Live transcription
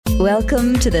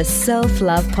Welcome to the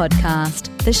Self-Love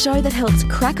Podcast, the show that helps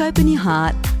crack open your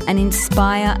heart and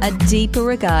inspire a deeper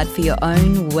regard for your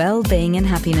own well-being and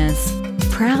happiness.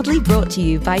 Proudly brought to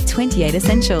you by 28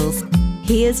 Essentials.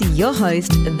 Here's your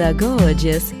host, the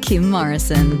gorgeous Kim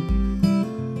Morrison.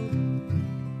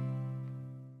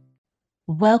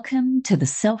 Welcome to the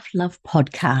Self-Love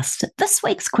Podcast. This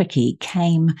week's Quickie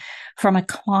came from a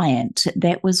client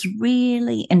that was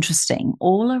really interesting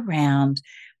all around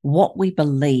what we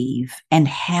believe and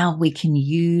how we can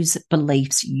use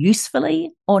beliefs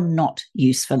usefully or not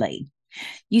usefully.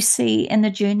 You see, in the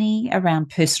journey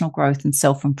around personal growth and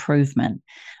self-improvement,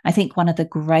 I think one of the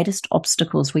greatest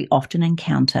obstacles we often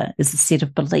encounter is the set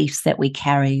of beliefs that we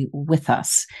carry with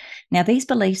us. Now, these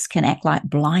beliefs can act like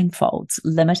blindfolds,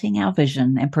 limiting our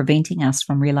vision and preventing us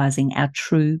from realizing our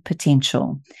true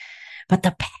potential. But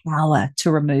the power to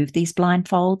remove these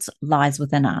blindfolds lies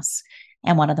within us.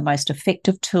 And one of the most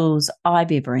effective tools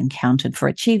I've ever encountered for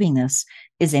achieving this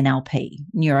is NLP,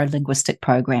 neuro-linguistic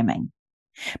programming.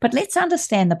 But let's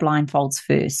understand the blindfolds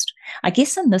first. I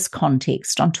guess in this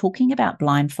context, I'm talking about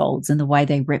blindfolds in the way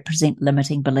they represent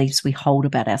limiting beliefs we hold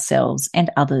about ourselves and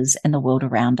others in the world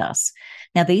around us.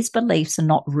 Now, these beliefs are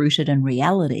not rooted in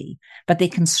reality, but they're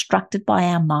constructed by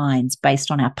our minds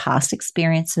based on our past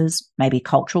experiences, maybe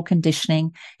cultural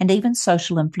conditioning, and even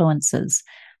social influences.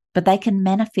 But they can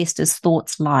manifest as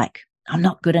thoughts like, I'm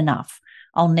not good enough,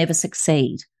 I'll never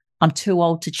succeed, I'm too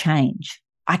old to change,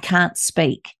 I can't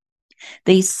speak.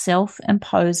 These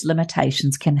self-imposed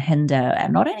limitations can hinder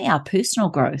not only our personal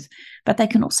growth, but they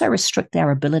can also restrict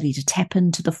our ability to tap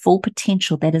into the full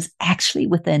potential that is actually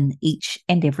within each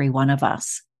and every one of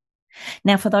us.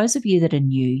 Now, for those of you that are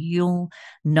new, you'll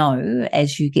know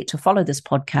as you get to follow this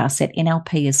podcast that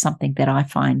NLP is something that I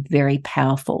find very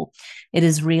powerful. It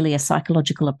is really a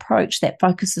psychological approach that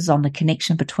focuses on the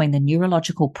connection between the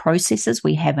neurological processes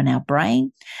we have in our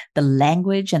brain, the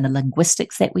language and the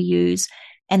linguistics that we use,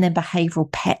 and then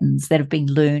behavioral patterns that have been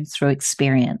learned through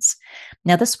experience.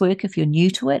 Now, this work, if you're new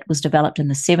to it, was developed in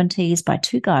the 70s by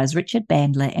two guys, Richard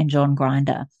Bandler and John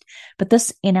Grinder. But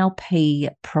this NLP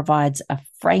provides a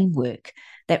framework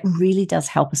that really does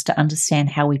help us to understand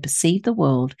how we perceive the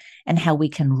world and how we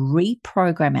can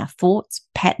reprogram our thoughts,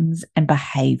 patterns, and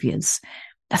behaviors.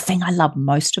 The thing I love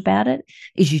most about it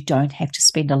is you don't have to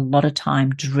spend a lot of time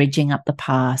dredging up the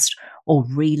past or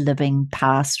reliving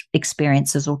past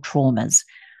experiences or traumas,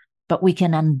 but we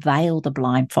can unveil the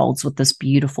blindfolds with this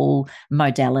beautiful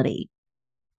modality.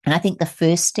 And I think the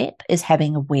first step is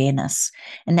having awareness,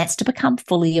 and that's to become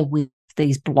fully aware of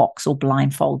these blocks or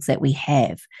blindfolds that we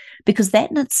have, because that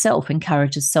in itself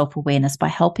encourages self-awareness by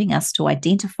helping us to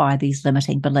identify these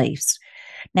limiting beliefs.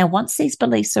 Now, once these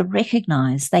beliefs are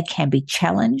recognized, they can be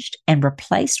challenged and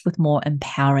replaced with more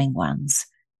empowering ones.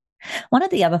 One of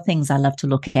the other things I love to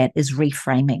look at is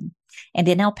reframing, and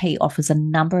NLP offers a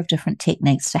number of different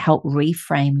techniques to help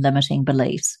reframe limiting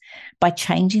beliefs. By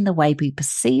changing the way we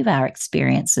perceive our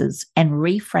experiences and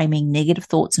reframing negative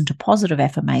thoughts into positive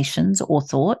affirmations or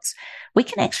thoughts, we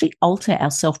can actually alter our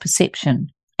self-perception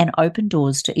and open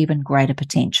doors to even greater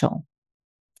potential.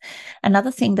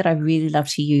 Another thing that I really love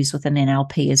to use within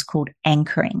NLP is called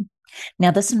anchoring.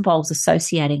 Now, this involves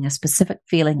associating a specific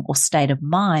feeling or state of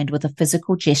mind with a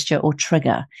physical gesture or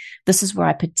trigger. This is where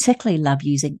I particularly love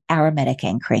using aromatic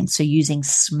anchoring, so using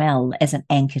smell as an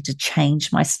anchor to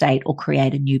change my state or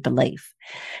create a new belief.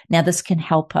 Now, this can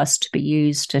help us to be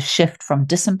used to shift from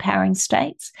disempowering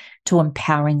states to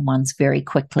empowering ones very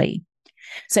quickly.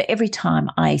 So every time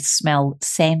I smell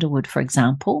sandalwood, for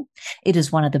example, it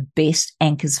is one of the best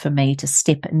anchors for me to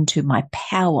step into my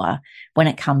power when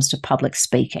it comes to public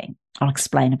speaking. I'll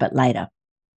explain a bit later.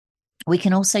 We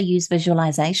can also use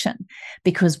visualization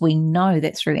because we know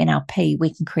that through NLP,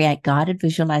 we can create guided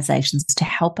visualizations to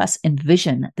help us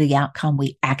envision the outcome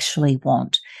we actually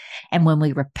want. And when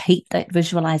we repeat that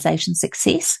visualization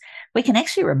success, we can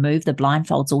actually remove the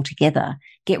blindfolds altogether,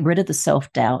 get rid of the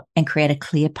self-doubt, and create a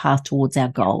clear path towards our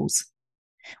goals.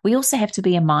 We also have to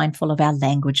be mindful of our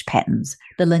language patterns.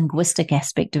 The linguistic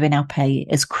aspect of NLP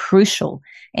is crucial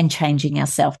in changing our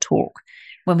self-talk.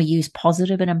 When we use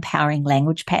positive and empowering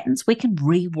language patterns, we can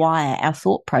rewire our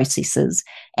thought processes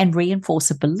and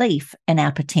reinforce a belief in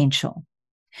our potential.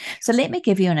 So let me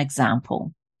give you an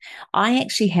example. I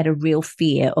actually had a real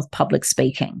fear of public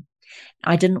speaking.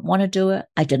 I didn't want to do it.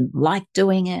 I didn't like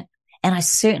doing it. And I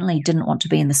certainly didn't want to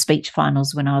be in the speech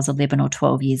finals when I was 11 or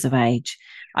 12 years of age.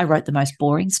 I wrote the most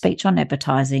boring speech on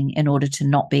advertising in order to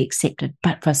not be accepted.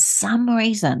 But for some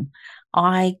reason,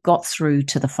 I got through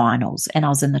to the finals and I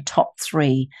was in the top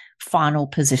 3 final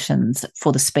positions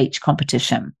for the speech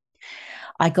competition.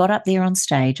 I got up there on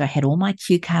stage. I had all my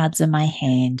cue cards in my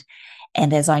hand.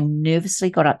 And as I nervously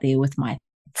got up there with my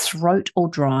throat all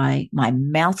dry, my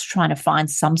mouth trying to find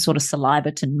some sort of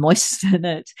saliva to moisten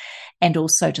it, and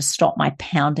also to stop my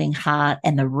pounding heart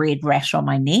and the red rash on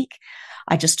my neck,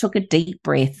 I just took a deep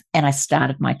breath and I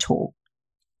started my talk.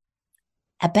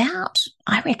 About,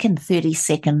 I reckon, 30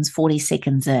 seconds, 40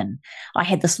 seconds in, I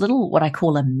had this little, what I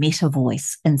call a meta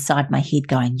voice inside my head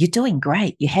going, "You're doing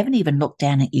great. You haven't even looked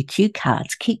down at your cue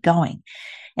cards. Keep going."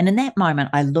 And in that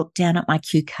moment, I looked down at my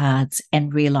cue cards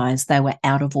and realized they were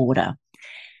out of order.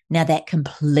 Now that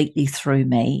completely threw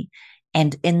me.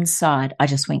 And inside, I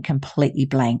just went completely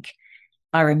blank.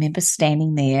 I remember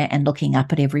standing there and looking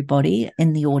up at everybody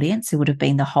in the audience. It would have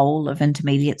been the whole of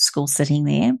intermediate school sitting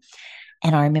there.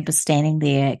 And I remember standing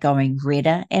there going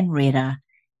redder and redder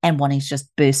and wanting to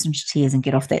just burst into tears and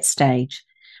get off that stage.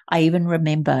 I even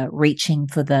remember reaching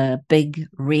for the big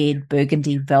red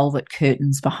burgundy velvet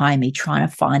curtains behind me, trying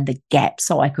to find the gap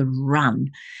so I could run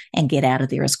and get out of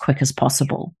there as quick as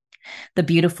possible. The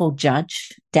beautiful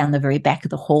judge down the very back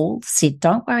of the hall said,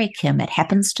 "Don't worry, Kim, it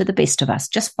happens to the best of us.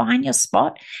 Just find your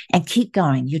spot and keep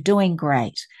going. You're doing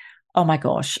great." Oh my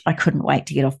gosh, I couldn't wait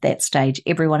to get off that stage.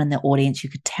 Everyone in the audience, you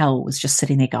could tell, was just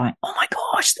sitting there going, "Oh my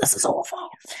gosh, this is awful."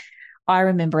 I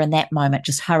remember in that moment,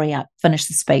 just hurry up, finish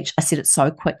the speech. I said it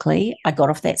so quickly. I got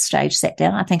off that stage, sat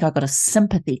down. I think I got a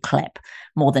sympathy clap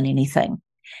more than anything.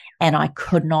 And I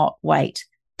could not wait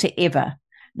to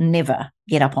never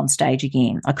get up on stage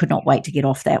again. I could not wait to get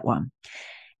off that one.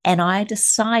 And I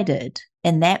decided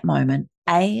in that moment,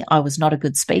 A, I was not a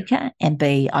good speaker, and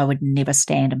B, I would never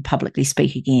stand and publicly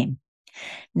speak again.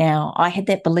 Now, I had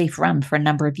that belief run for a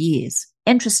number of years.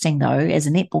 Interesting though, as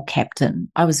a netball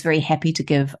captain, I was very happy to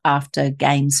give after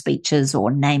game speeches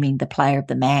or naming the player of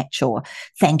the match or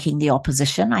thanking the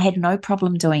opposition. I had no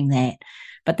problem doing that.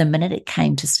 But the minute it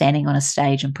came to standing on a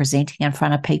stage and presenting in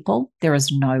front of people, there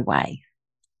is no way.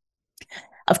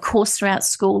 Of course, throughout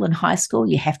school and high school,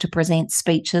 you have to present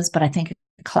speeches, but I think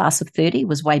a class of 30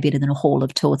 was way better than a hall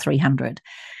of 200 or 300.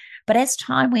 But as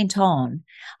time went on,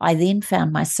 I then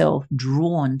found myself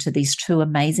drawn to these two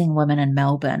amazing women in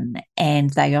Melbourne, and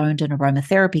they owned an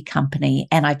aromatherapy company,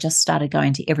 and I just started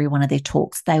going to every one of their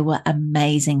talks. They were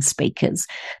amazing speakers.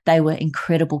 They were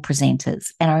incredible presenters.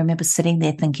 And I remember sitting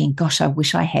there thinking, gosh, I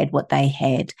wish I had what they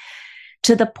had,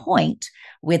 to the point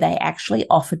where they actually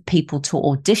offered people to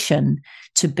audition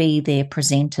to be their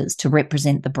presenters, to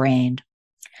represent the brand.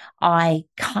 I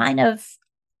kind of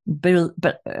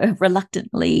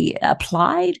reluctantly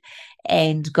applied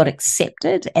and got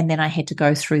accepted. And then I had to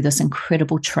go through this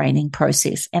incredible training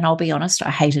process. And I'll be honest,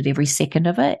 I hated every second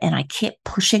of it. And I kept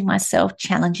pushing myself,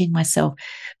 challenging myself,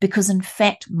 because in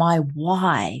fact, my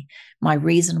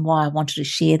reason why I wanted to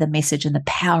share the message and the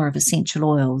power of essential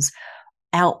oils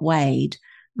outweighed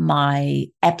my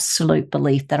absolute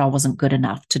belief that I wasn't good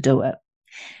enough to do it.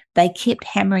 They kept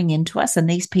hammering into us, and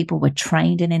these people were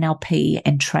trained in NLP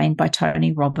and trained by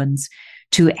Tony Robbins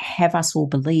to have us all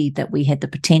believe that we had the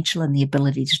potential and the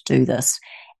ability to do this,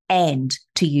 and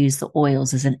to use the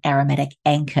oils as an aromatic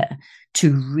anchor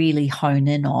to really hone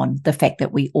in on the fact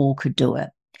that we all could do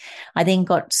it. I then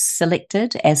got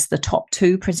selected as the top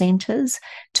 2 presenters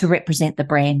to represent the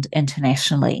brand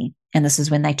internationally. And this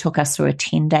is when they took us through a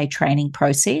 10-day training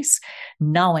process,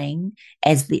 knowing,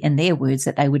 in their words,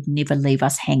 that they would never leave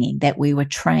us hanging, that we were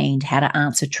trained how to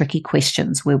answer tricky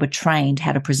questions. We were trained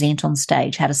how to present on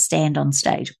stage, how to stand on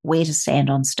stage, where to stand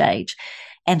on stage.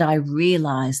 And I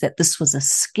realized that this was a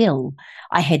skill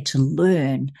I had to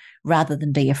learn rather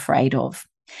than be afraid of.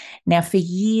 Now, for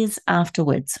years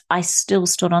afterwards, I still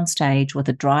stood on stage with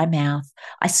a dry mouth.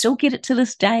 I still get it to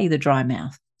this day, the dry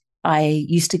mouth. I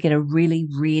used to get a really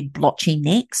red, blotchy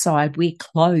neck, so I'd wear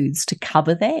clothes to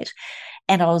cover that.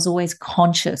 And I was always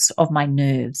conscious of my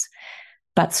nerves.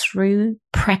 But through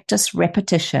practice,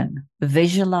 repetition,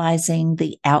 visualizing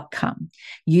the outcome,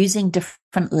 using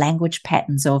different language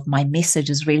patterns of my message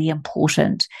is really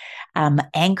important,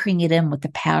 anchoring it in with the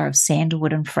power of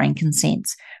sandalwood and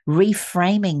frankincense,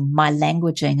 reframing my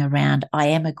languaging around, I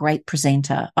am a great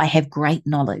presenter, I have great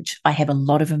knowledge, I have a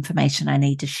lot of information I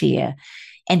need to share,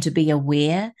 and to be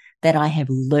aware that I have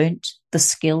learnt the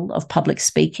skill of public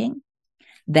speaking,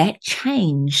 that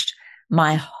changed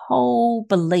my whole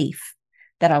belief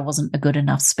that I wasn't a good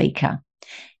enough speaker.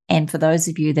 And for those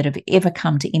of you that have ever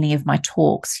come to any of my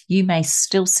talks, you may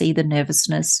still see the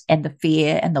nervousness and the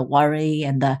fear and the worry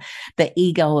and the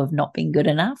ego of not being good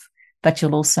enough, but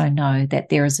you'll also know that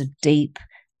there is a deep,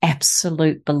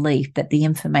 absolute belief that the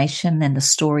information and the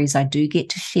stories I do get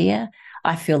to share,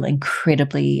 I feel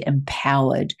incredibly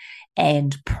empowered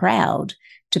and proud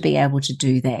to be able to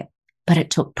do that. But it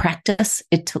took practice,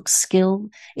 it took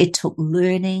skill, it took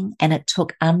learning, and it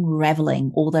took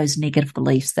unraveling all those negative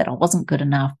beliefs that I wasn't good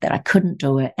enough, that I couldn't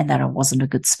do it, and that I wasn't a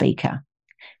good speaker.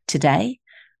 Today,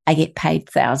 I get paid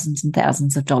thousands and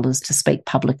thousands of dollars to speak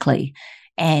publicly,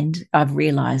 and I've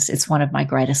realized it's one of my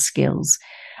greatest skills.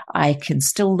 I can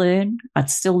still learn. I'd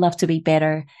still love to be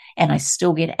better. And I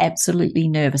still get absolutely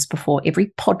nervous before every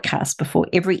podcast, before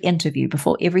every interview,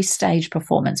 before every stage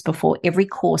performance, before every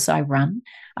course I run.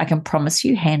 I can promise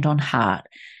you hand on heart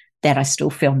that I still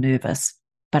feel nervous.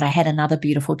 But I had another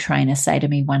beautiful trainer say to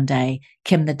me one day,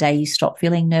 Kim, the day you stop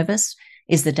feeling nervous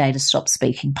is the day to stop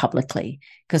speaking publicly,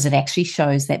 because it actually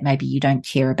shows that maybe you don't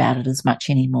care about it as much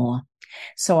anymore.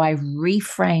 So I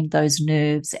reframed those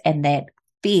nerves and that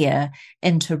fear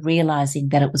into realizing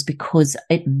that it was because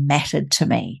it mattered to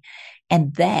me.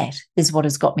 And that is what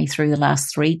has got me through the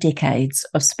last 3 decades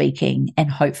of speaking and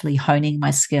hopefully honing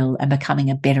my skill and becoming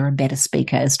a better and better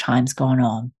speaker as time's gone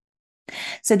on.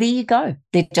 So there you go.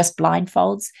 They're just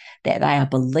blindfolds, that they are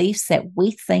beliefs that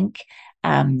we think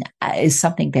is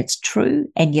something that's true,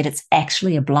 and yet it's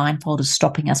actually a blindfold of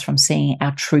stopping us from seeing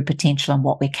our true potential and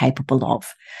what we're capable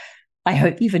of. I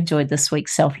hope you've enjoyed this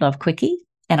week's Self-Love Quickie.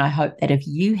 And I hope that if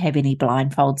you have any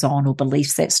blindfolds on or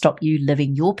beliefs that stop you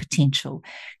living your potential,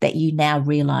 that you now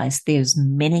realize there's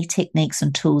many techniques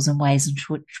and tools and ways in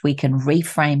which we can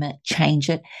reframe it, change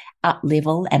it,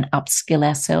 up-level and upskill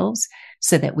ourselves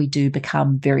so that we do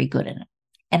become very good in it.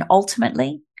 And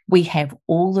ultimately, we have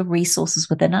all the resources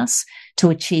within us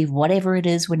to achieve whatever it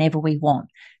is whenever we want.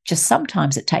 Just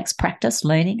sometimes it takes practice,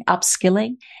 learning,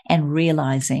 upskilling, and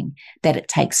realizing that it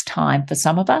takes time for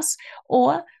some of us,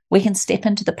 or we can step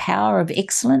into the power of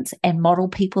excellence and model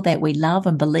people that we love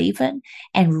and believe in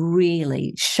and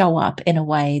really show up in a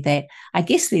way that, I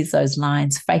guess there's those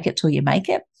lines, fake it till you make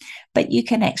it, but you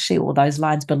can actually, or those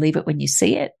lines, believe it when you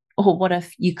see it. Or what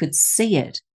if you could see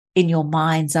it in your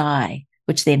mind's eye,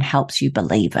 which then helps you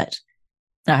believe it?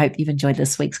 I hope you've enjoyed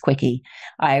this week's Quickie.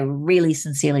 I really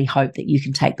sincerely hope that you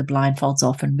can take the blindfolds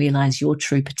off and realize your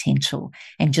true potential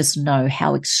and just know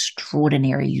how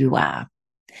extraordinary you are.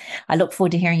 I look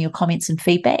forward to hearing your comments and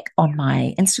feedback on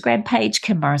my Instagram page,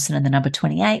 Kim Morrison and the number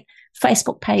 28,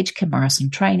 Facebook page, Kim Morrison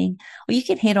Training, or you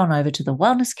can head on over to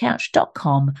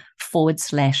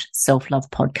thewellnesscouch.com/self-love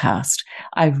podcast.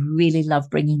 I really love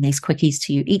bringing these quickies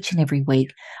to you each and every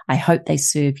week. I hope they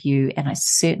serve you, and I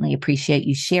certainly appreciate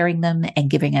you sharing them and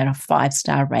giving it a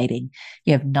 5-star rating.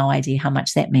 You have no idea how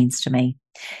much that means to me.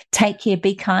 Take care,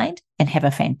 be kind, and have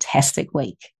a fantastic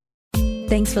week.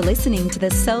 Thanks for listening to the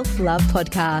Self-Love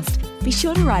Podcast. Be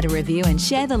sure to write a review and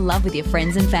share the love with your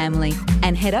friends and family.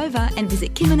 And head over and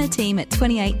visit Kim and her team at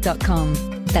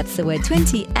 28.com. That's the word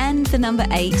 20 and the number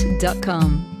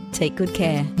 8.com. Take good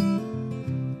care.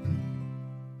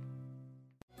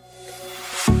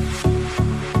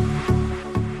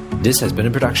 This has been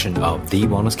a production of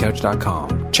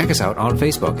TheWellnessCouch.com. Check us out on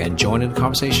Facebook and join in the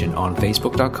conversation on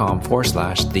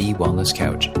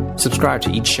Facebook.com/TheWellnessCouch. Subscribe to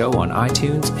each show on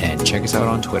iTunes and check us out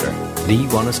on Twitter. The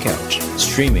Wellness Couch,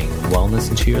 streaming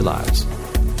wellness into your lives.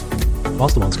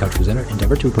 Whilst the Wellness Couch presenter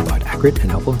endeavor to provide accurate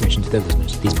and helpful information to their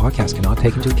listeners, these podcasts cannot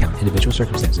take into account individual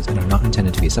circumstances and are not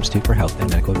intended to be a substitute for health and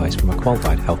medical advice from a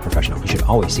qualified health professional. You should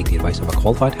always seek the advice of a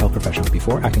qualified health professional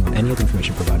before acting on any of the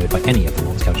information provided by any of the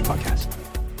Wellness Couch podcasts.